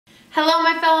Hello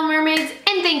my fellow mermaids,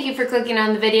 and thank you for clicking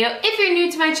on the video. If you're new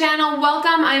to my channel,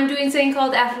 welcome. I'm doing something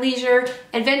called athleisure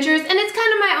adventures, and it's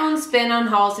kind of my own spin on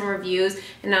hauls and reviews.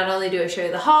 And not only do I show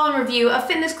you the haul and review of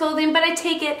fitness clothing, but I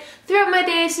take it throughout my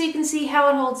day so you can see how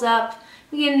it holds up.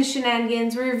 We get into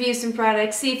shenanigans, we review some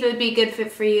products, see if it would be a good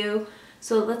fit for you.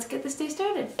 So let's get this day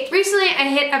started. Recently I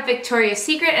hit up Victoria's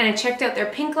Secret and I checked out their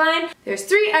pink line. There's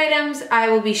 3 items I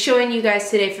will be showing you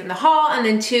guys today from the haul, and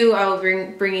then 2 I will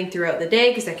bringing throughout the day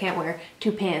because I can't wear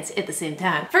 2 pants at the same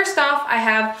time. First off, I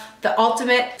have the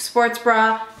Ultimate Sports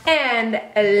Bra and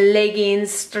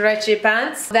leggings stretchy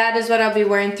pants. That is what I'll be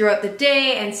wearing throughout the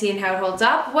day and seeing how it holds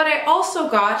up. What I also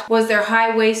got was their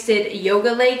high-waisted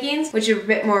yoga leggings, which are a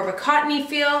bit more of a cottony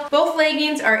feel. Both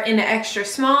leggings are in an extra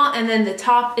small, and then the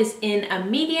top is in a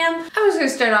medium. I was gonna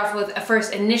start off with a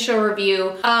first initial review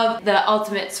of the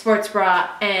Ultimate Sports Bra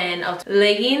and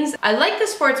leggings. I like the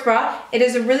sports bra. It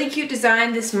is a really cute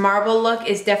design. This marble look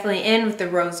is definitely in with the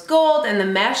rose gold and the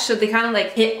mesh, so they kind of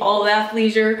like hit all the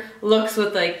athleisure looks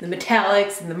with like the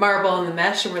metallics and the marble and the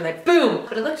mesh, and we're like boom,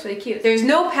 but it looks really cute. There's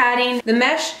no padding. The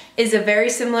mesh is a very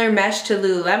similar mesh to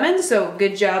Lululemon, so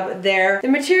good job there. The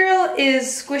material is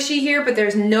squishy here, but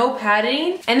there's no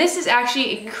padding, and this is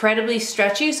actually incredibly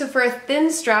stretchy, so for a thin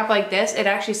strap like this, it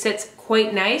actually sits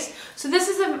quite nice. So this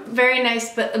is a very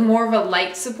nice but more of a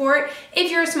light support. If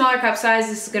you're a smaller cup size,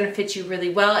 this is going to fit you really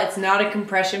well. It's not a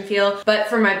compression feel, but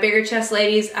for my bigger chest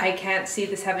ladies, I can't see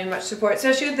this having much support,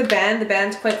 especially with the band. The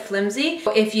band's quite flimsy.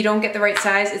 If you don't get the right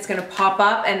size, it's going to pop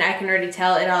up, and I can already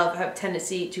tell it'll have a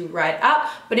tendency to ride up.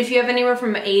 But if you have anywhere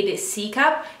from an A to C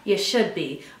cup, you should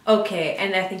be okay,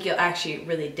 and I think you'll actually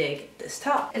really dig this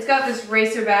top. It's got this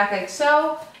racer back like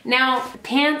so. Now, the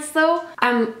pants though,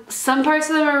 some parts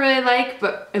of them I really like,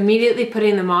 but immediately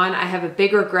putting them on, I have a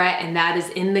big regret, and that is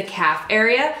in the calf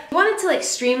area. You want it to like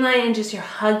streamline and just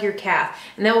hug your calf,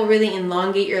 and that will really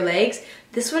elongate your legs.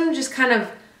 This one just kind of,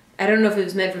 I don't know if it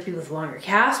was meant for people with longer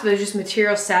calves, but it was just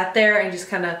material sat there and just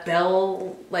kind of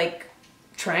bell like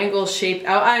triangle shape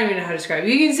out. I don't even know how to describe it.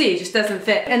 You can see it just doesn't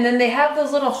fit. And then they have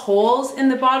those little holes in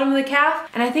the bottom of the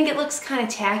calf, and I think it looks kind of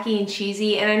tacky and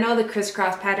cheesy, and I know the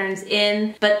crisscross pattern's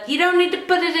in, but you don't need to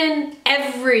put it in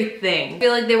everything. I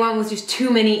feel like they went with just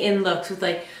too many in looks with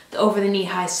like the over the knee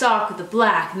high sock with the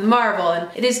black and the marble, and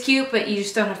it is cute, but you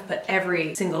just don't have to put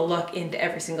every single look into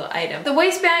every single item. The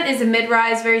waistband is a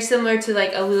mid-rise, very similar to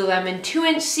like a Lululemon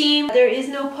 2-inch seam. There is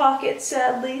no pocket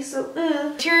sadly, so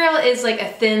Material is like a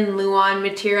thin Luon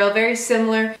material, very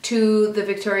similar to the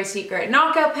Victoria's Secret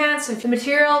knockout pants. So the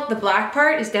material, the black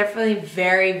part, is definitely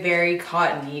very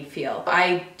cottony feel.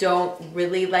 I don't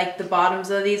really like the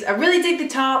bottoms of these. I really dig the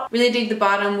top, really dig the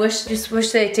bottom. Just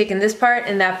wish they had taken this part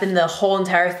and that been the whole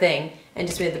entire thing and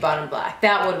just made the bottom black.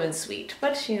 That would have been sweet,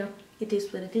 but you know, it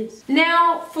is what it is.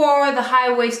 Now for the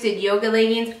high-waisted yoga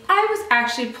leggings, I was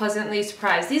actually pleasantly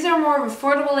surprised. These are more of an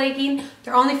affordable legging.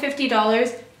 They're only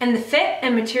 $50, and the fit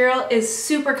and material is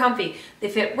super comfy. They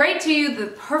fit right to you, the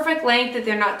perfect length, that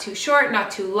they're not too short,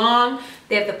 not too long.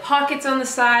 They have the pockets on the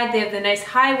side, they have the nice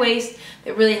high waist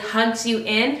that really hugs you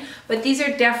in, but these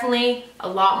are definitely a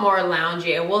lot more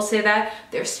loungy. I will say that.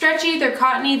 They're stretchy, they're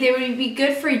cottony, they would be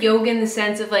good for yoga in the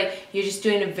sense of like, you're just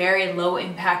doing a very low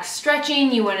impact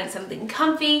stretching, you wanted something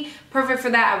comfy, perfect for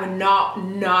that. I would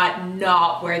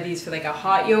not wear these for like a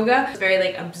hot yoga. It's very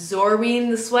like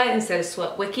absorbing the sweat instead of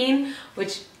sweat wicking,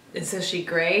 which especially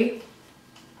gray,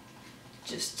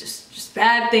 just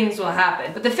bad things will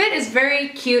happen. But the fit is very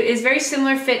cute. It's very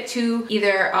similar fit to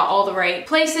either All the Right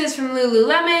Places from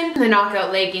Lululemon, the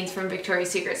knockout leggings from Victoria's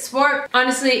Secret Sport.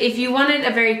 Honestly, if you wanted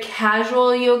a very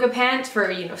casual yoga pant for,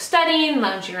 you know, studying,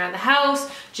 lounging around the house,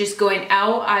 just going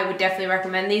out, I would definitely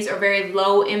recommend these. Or very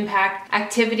low impact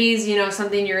activities, you know,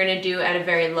 something you're gonna do at a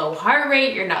very low heart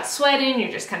rate, you're not sweating,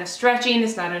 you're just kind of stretching,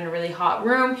 it's not in a really hot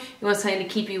room, you want something to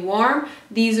keep you warm,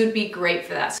 these would be great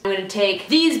for that. So I'm gonna take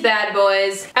these bad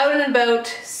boys out and about,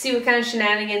 see what kind of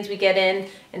shenanigans we get in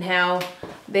and how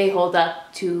they hold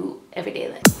up to everyday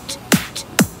life.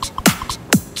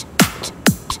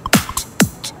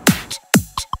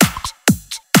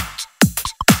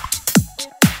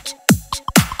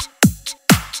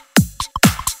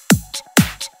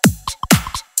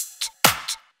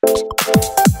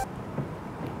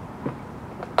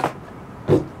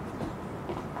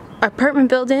 Apartment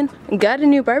building, got a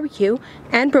new barbecue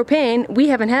and propane. We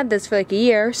haven't had this for like a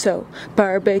year, so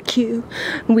barbecue,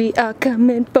 we are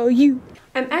coming for you.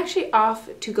 I'm actually off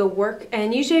to go work,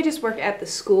 and usually I just work at the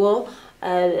school.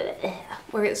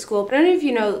 Work at school. But I don't know if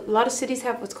you know, a lot of cities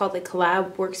have what's called like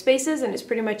collab workspaces, and it's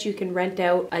pretty much you can rent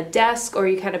out a desk or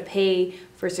you kind of pay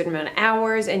for a certain amount of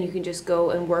hours, and you can just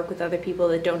go and work with other people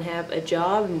that don't have a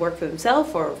job and work for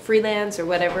themselves or freelance or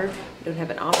whatever. You don't have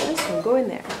an office, so I'm going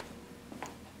there.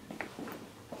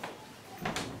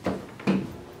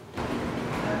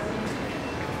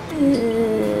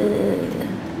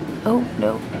 Oh,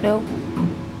 no, no.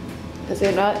 Is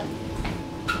there not?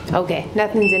 Okay,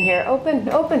 nothing's in here. Open,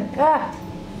 open. Ah!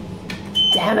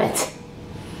 Damn it.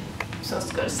 So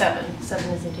let's go to 7. 7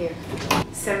 isn't here.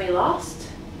 Semi-lost.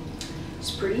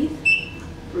 Just breathe.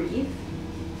 Breathe.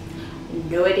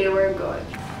 No idea where I'm going.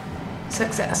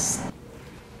 Success.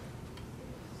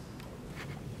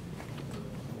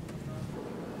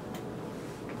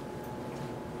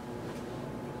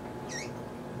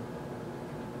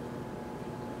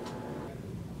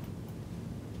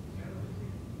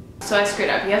 So I screwed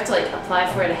up. You have to like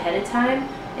apply for it ahead of time,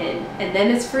 and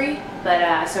then it's free.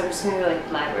 But so I'm just gonna go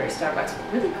like library, Starbucks.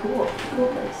 Really cool, cool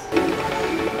place.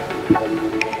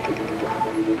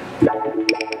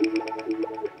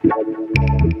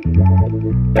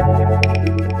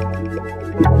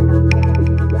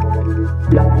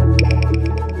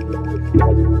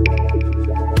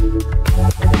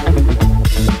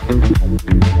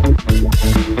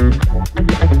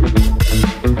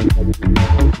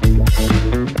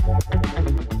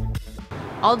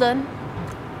 All done.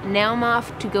 Now I'm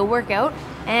off to go work out,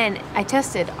 and I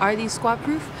tested, are these squat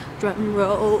proof? Drum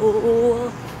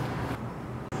roll.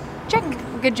 Check.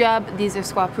 Good job. These are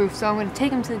squat proof, so I'm going to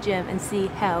take them to the gym and see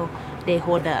how they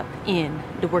hold up in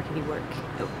the workity work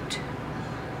out.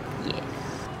 Yeah.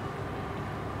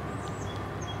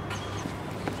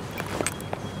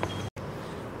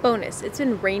 Bonus, it's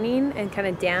been raining and kind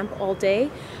of damp all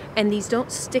day, and these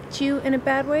don't stick to you in a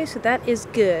bad way, so that is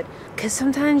good. Because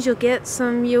sometimes you'll get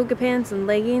some yoga pants and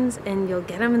leggings and you'll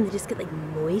get them and they just get like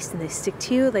moist and they stick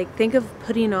to you. Like, think of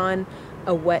putting on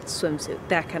a wet swimsuit,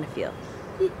 that kind of feel.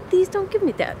 These don't give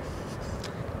me that.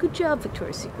 Good job,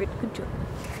 Victoria's Secret, good job.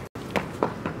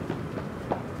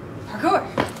 Parkour!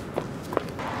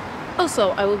 Also,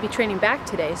 I will be training back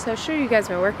today, so I'll show you guys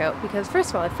my workout, because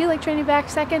first of all, I feel like training back.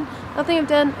 Second, I don't think I've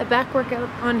done a back workout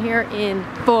on here in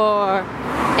forever.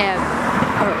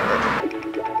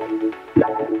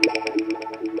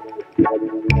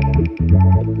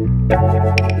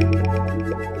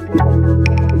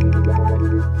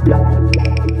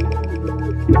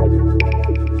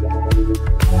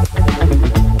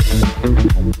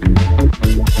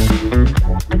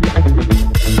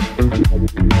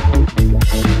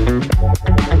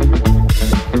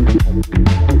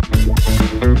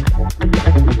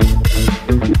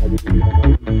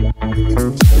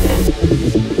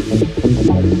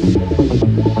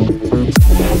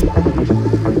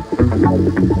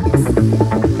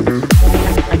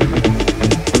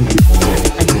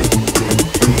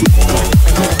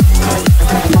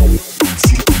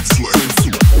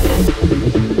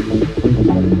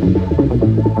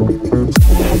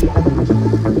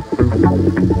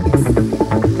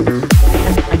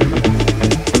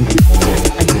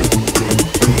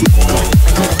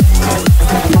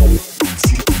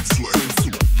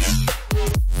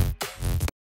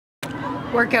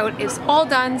 Workout is all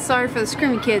done. Sorry for the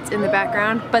screaming kids in the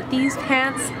background, but these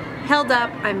pants held up.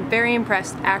 I'm very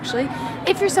impressed, actually.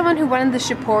 If you're someone who wanted the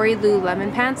Shipori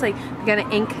Lululemon pants, like the kind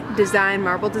of ink design,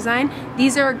 marble design,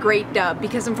 these are a great dub,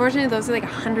 because unfortunately those are like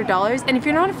 $100. And if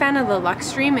you're not a fan of the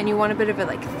Luxtreme and you want a bit of a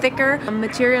like thicker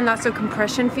material, not so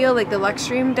compression feel like the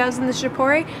Luxtreme does in the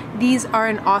Shipori, these are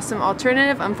an awesome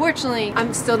alternative. Unfortunately,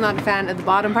 I'm still not a fan of the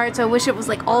bottom part, so I wish it was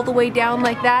like all the way down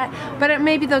like that, but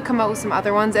maybe they'll come out with some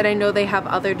other ones, and I know they have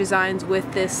other designs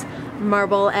with this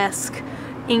marble-esque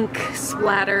ink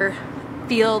splatter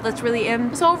feel that's really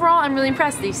in. So overall, I'm really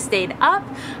impressed. They stayed up.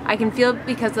 I can feel,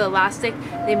 because of the elastic,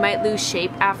 they might lose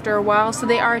shape after a while, so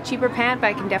they are a cheaper pant, but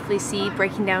I can definitely see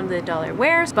breaking down the dollar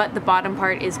wears, but the bottom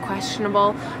part is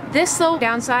questionable. This though,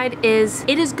 downside is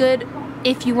it is good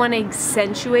if you want to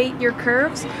accentuate your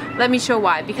curves. Let me show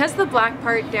why. Because the black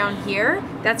part down here,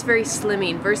 that's very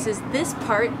slimming, versus this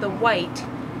part, the white,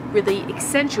 really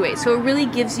accentuates. So it really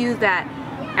gives you that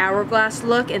hourglass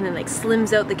look and then like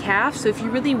slims out the calf. So if you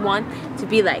really want to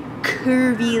be like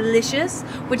curvy-licious,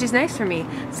 which is nice for me,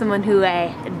 someone who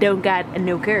don't got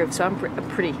no curves, so I'm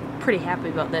pretty happy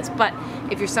about this. But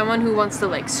if you're someone who wants to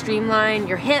like streamline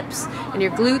your hips and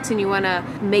your glutes and you want to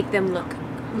make them look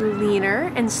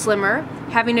leaner and slimmer,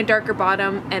 having a darker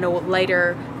bottom and a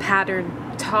lighter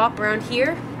pattern top around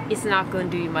here is not going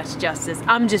to do you much justice.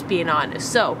 I'm just being honest.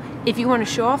 So if you want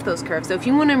to show off those curves, so if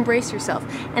you want to embrace yourself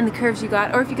and the curves you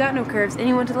got, or if you got no curves and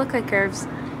you want to look like curves,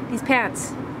 these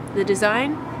pants, the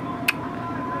design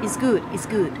is good, is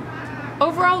good.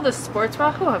 Overall, the sports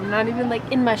bra, oh, I'm not even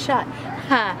like in my shot.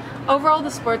 Overall, the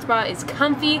sports bra is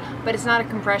comfy, but it's not a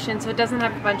compression, so it doesn't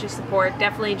have a bunch of support.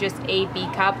 Definitely just a B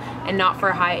cup and not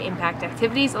for high impact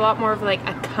activities. A lot more of like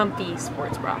a comfy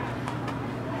sports bra.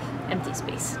 Empty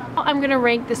space. I'm gonna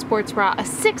rank the sports bra a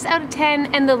 6 out of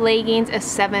 10 and the leggings a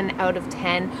 7 out of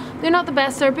 10. They're not the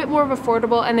best, they're a bit more of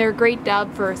affordable, and they're a great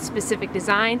dub for a specific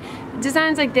design.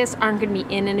 Designs like this aren't gonna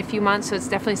be in a few months, so it's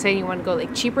definitely something you wanna go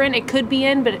like cheaper in. It could be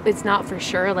in, but it's not for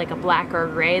sure, like a black or a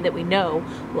gray that we know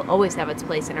will always have its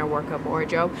place in our workout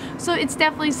wardrobe. So it's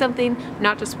definitely something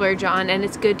not to splurge on, and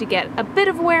it's good to get a bit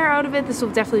of wear out of it. This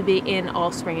will definitely be in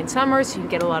all spring and summer, so you can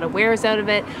get a lot of wears out of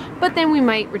it, but then we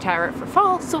might retire it for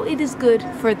fall, so it is good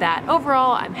for that.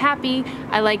 Overall, I'm happy.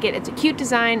 I like it. It's a cute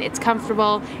design. It's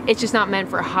comfortable. It's just not meant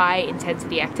for high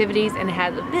intensity activities, and it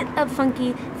has a bit of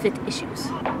funky fit issues.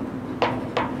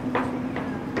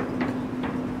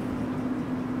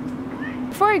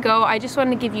 Before I go, I just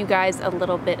wanted to give you guys a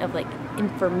little bit of like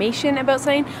information about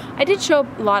something. I did show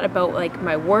a lot about like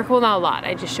my work. Well, not a lot.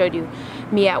 I just showed you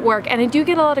me at work, and I do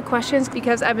get a lot of questions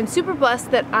because I've been super blessed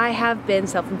that I have been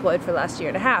self-employed for the last year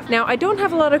and a half. Now, I don't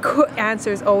have a lot of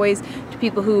answers always to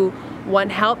people who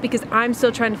want help because I'm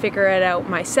still trying to figure it out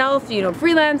myself, you know,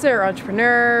 freelancer or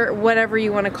entrepreneur, whatever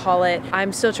you want to call it.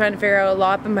 I'm still trying to figure out a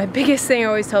lot, but my biggest thing I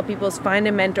always tell people is find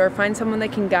a mentor, find someone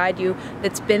that can guide you,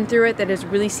 that's been through it, that has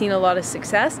really seen a lot of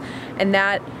success, and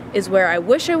that is where I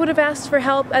wish I would have asked for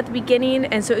help at the beginning.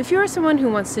 And so if you're someone who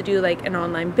wants to do like an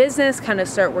online business, kind of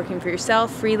start working for yourself,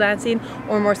 freelancing,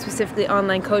 or more specifically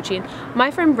online coaching,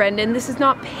 my friend Brendan, this is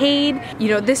not paid, you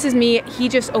know, this is me, he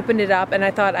just opened it up, and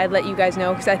I thought I'd let you guys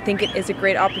know because I think it is a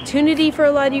great opportunity for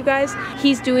a lot of you guys.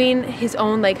 He's doing his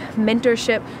own like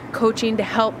mentorship coaching to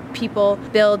help people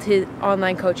build his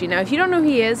online coaching. Now, if you don't know who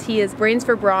he is Brains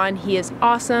for Brawn. He is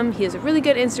awesome. He has a really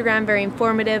good Instagram, very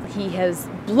informative. He has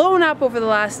blown up over the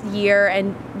last year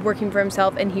and working for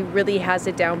himself, and he really has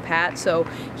it down pat. So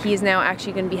he is now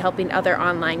actually going to be helping other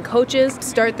online coaches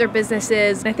start their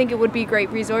businesses. And I think it would be a great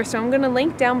resource, so I'm going to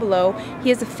link down below. He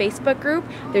has a Facebook group.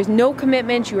 There's no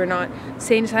commitment. You are not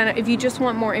saying to sign up. If you just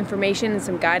want more information and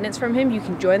some guidance from him, you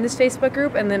can join this Facebook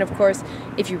group, and then of course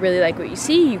if you really like what you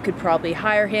see, you could probably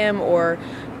hire him or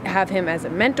have him as a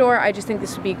mentor. I just think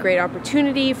this would be a great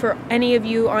opportunity for any of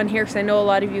you on here, because I know a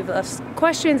lot of you have left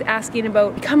questions asking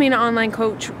about becoming an online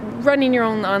coach, running your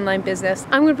own online business.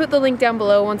 I'm gonna put the link down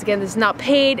below. Once again, this is not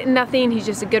paid, nothing. He's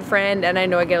just a good friend, and I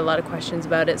know I get a lot of questions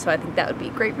about it, so I think that would be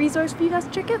a great resource for you guys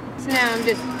to check out. So now I'm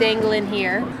just dangling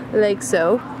here like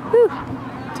so.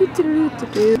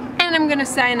 And I'm gonna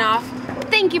sign off.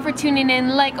 Thank you for tuning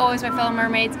in. Like always, my fellow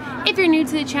mermaids, if you're new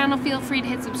to the channel, feel free to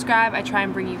hit subscribe. I try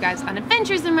and bring you guys on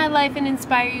adventures in my life and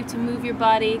inspire you to move your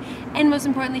body, and most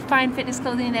importantly, find fitness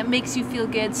clothing that makes you feel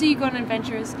good so you go on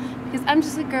adventures, because I'm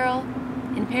just a girl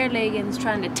in a pair of leggings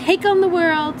trying to take on the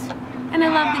world. And I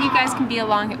love that you guys can be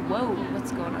along. Whoa,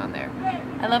 what's going on there?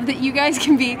 I love that you guys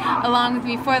can be along with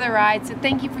me for the ride. So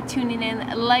thank you for tuning in.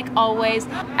 Like always,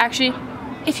 actually,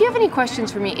 if you have any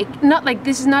questions for me, not like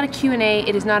this is not a Q&A,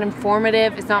 it is not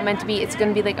informative, it's not meant to be, it's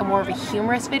gonna be like a more of a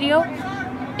humorous video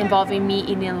involving me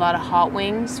eating a lot of hot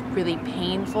wings, really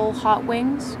painful hot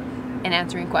wings, and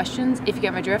answering questions. If you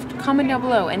get my drift, comment down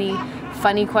below any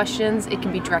funny questions. It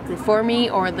can be directly for me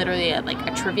or literally like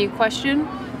a trivia question,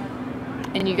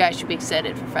 and you guys should be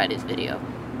excited for Friday's video.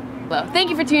 Well, thank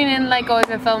you for tuning in. Like always,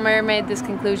 my fellow mermaid, this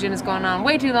conclusion is going on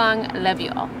way too long. I love you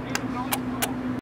all.